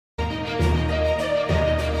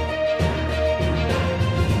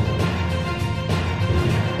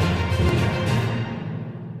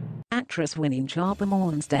Actress Winnie Ntshaba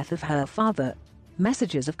mourns death of her father.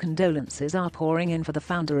 Messages of condolences are pouring in for the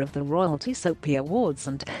founder of the royalty soap Awards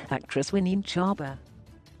and actress Winnie Ntshaba.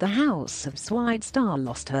 The House of Swide star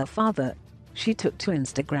lost her father. She took to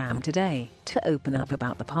Instagram today to open up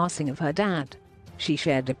about the passing of her dad. She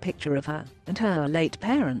shared a picture of her and her late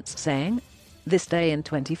parents saying, "This day in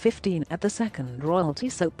 2015 at the second Royalty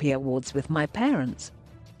Soap Awards with my parents.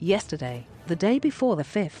 Yesterday, the day before the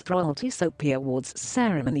 5th Royalty Soap Awards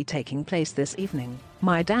ceremony taking place this evening,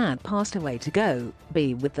 my dad passed away to go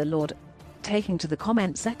be with the Lord." Taking to the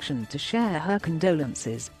comment section to share her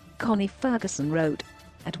condolences, Connie Ferguson wrote,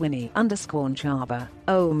 at Winnie_Ntshaba,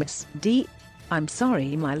 "Oh Miss D, I'm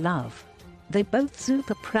sorry my love. They both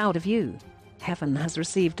super proud of you. Heaven has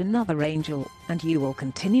received another angel, and you will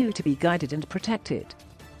continue to be guided and protected.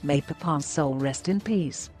 May Papa's soul rest in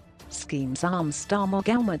peace." Schemes Arms star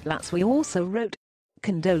Mugabe we also wrote,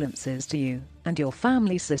 "Condolences to you and your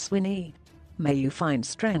family sis Winnie. May you find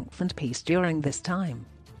strength and peace during this time."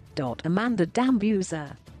 Amanda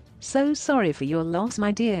Dambuza, "So sorry for your loss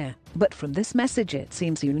my dear, but from this message it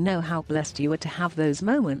seems you know how blessed you are to have those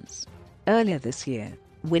moments." Earlier this year,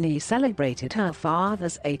 Winnie celebrated her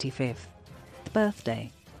father's 85th birthday.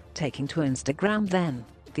 Taking to Instagram then,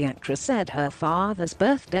 the actress said her father's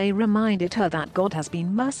birthday reminded her that God has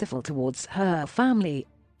been merciful towards her family.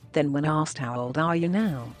 Then when asked how old are you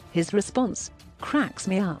now, his response cracks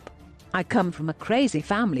me up. "I come from a crazy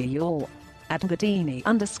family y'all. At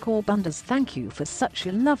Ngadini_Bunders thank you for such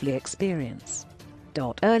a lovely experience."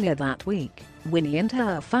 Earlier that week, Winnie and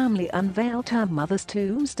her family unveiled her mother's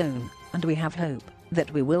tombstone, and we have hope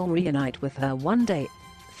that we will reunite with her one day.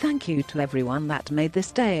 "Thank you to everyone that made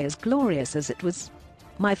this day as glorious as it was.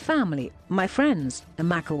 My family, my friends,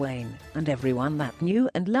 McElwain, and everyone that knew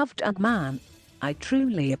and loved and man. I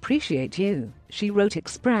truly appreciate you," she wrote,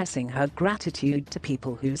 expressing her gratitude to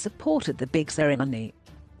people who supported the big ceremony.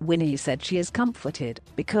 Winnie said she is comforted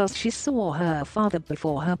because she saw her father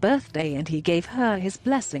before her birthday and he gave her his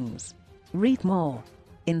blessings. Read more.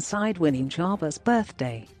 Inside Winnie Ntshaba's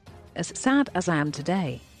birthday. "As sad as I am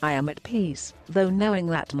today, I am at peace, though knowing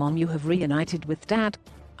that Mom you have reunited with Dad.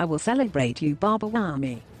 I will celebrate you Baba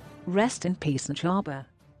Wami. Rest in peace Ntshaba."